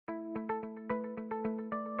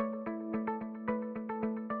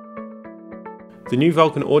The new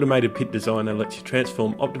Vulcan Automated Pit Designer lets you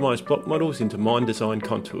transform optimised block models into mine-designed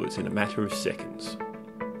contours in a matter of seconds.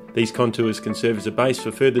 These contours can serve as a base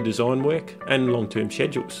for further design work and long-term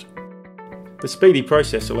schedules. The speedy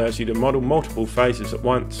process allows you to model multiple phases at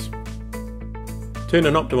once. Turn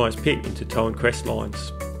an optimised pit into toe and crest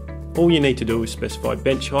lines. All you need to do is specify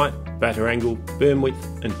bench height, batter angle, berm width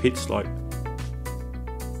and pit slope.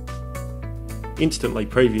 Instantly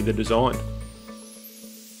preview the design.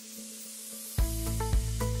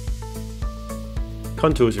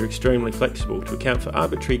 Contours are extremely flexible to account for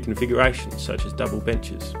arbitrary configurations such as double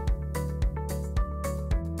benches.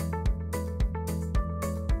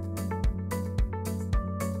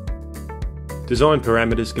 Design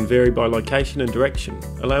parameters can vary by location and direction,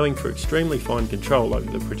 allowing for extremely fine control over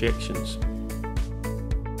the projections.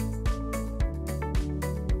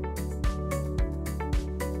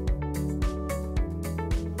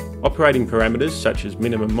 Operating parameters such as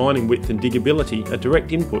minimum mining width and diggability are direct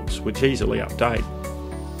inputs which easily update.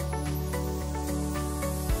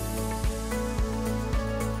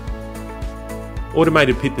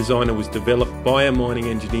 Automated Pit Designer was developed by a mining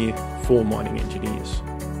engineer for mining engineers.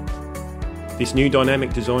 This new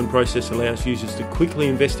dynamic design process allows users to quickly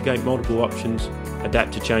investigate multiple options,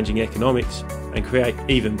 adapt to changing economics, and create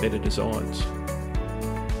even better designs.